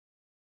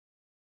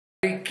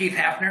Keith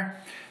Hafner.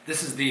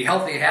 This is the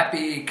Healthy,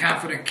 Happy,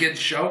 Confident Kids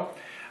Show.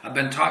 I've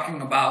been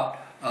talking about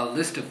a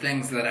list of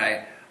things that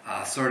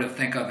I sort of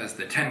think of as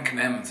the 10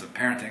 Commandments of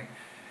parenting.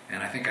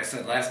 And I think I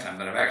said last time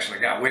that I've actually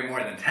got way more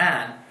than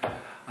 10.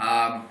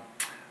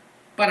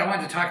 But I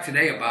wanted to talk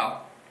today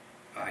about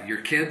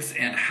your kids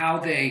and how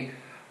they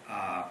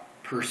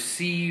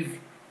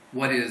perceive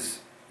what is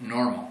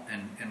normal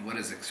and what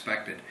is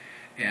expected.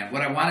 And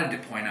what I wanted to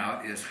point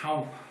out is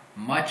how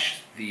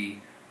much the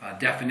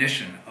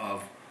definition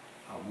of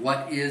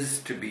what is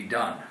to be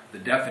done, the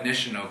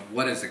definition of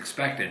what is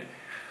expected,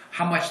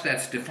 how much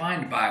that's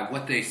defined by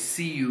what they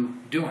see you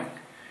doing.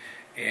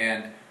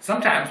 And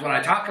sometimes when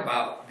I talk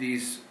about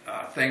these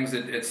things,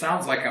 it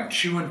sounds like I'm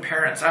chewing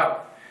parents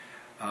out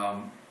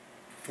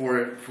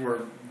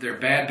for their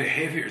bad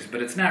behaviors,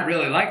 but it's not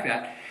really like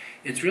that.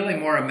 It's really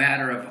more a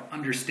matter of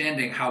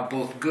understanding how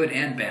both good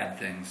and bad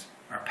things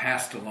are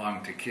passed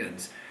along to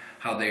kids,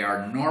 how they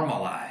are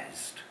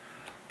normalized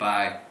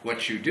by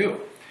what you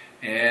do.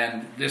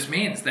 And this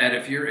means that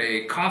if you're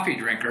a coffee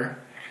drinker,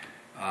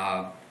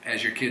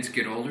 as your kids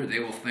get older, they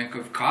will think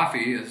of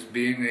coffee as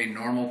being a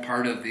normal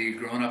part of the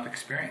grown-up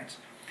experience.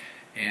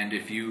 And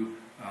if you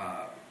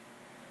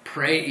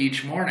pray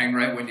each morning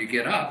right when you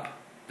get up,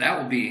 that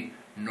will be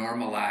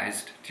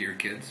normalized to your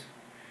kids.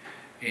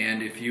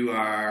 And if you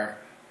have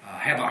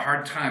a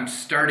hard time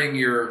starting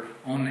your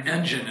own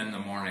engine in the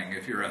morning,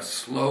 if you're a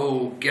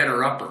slow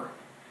getter-upper,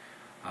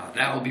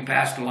 that will be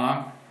passed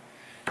along.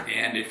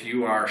 And if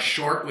you are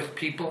short with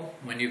people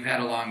when you've had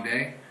a long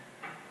day,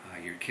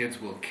 your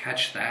kids will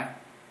catch that.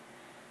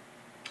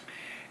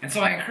 And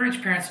so I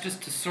encourage parents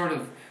just to sort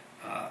of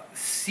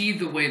see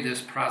the way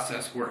this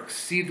process works,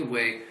 see the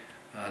way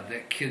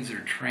that kids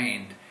are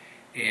trained,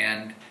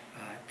 and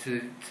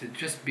to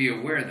just be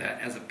aware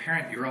that as a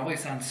parent you're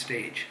always on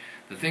stage.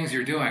 The things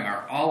you're doing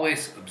are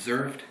always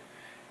observed,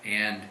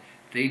 and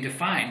they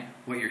define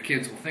what your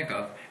kids will think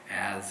of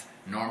as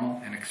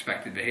normal and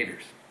expected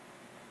behaviors.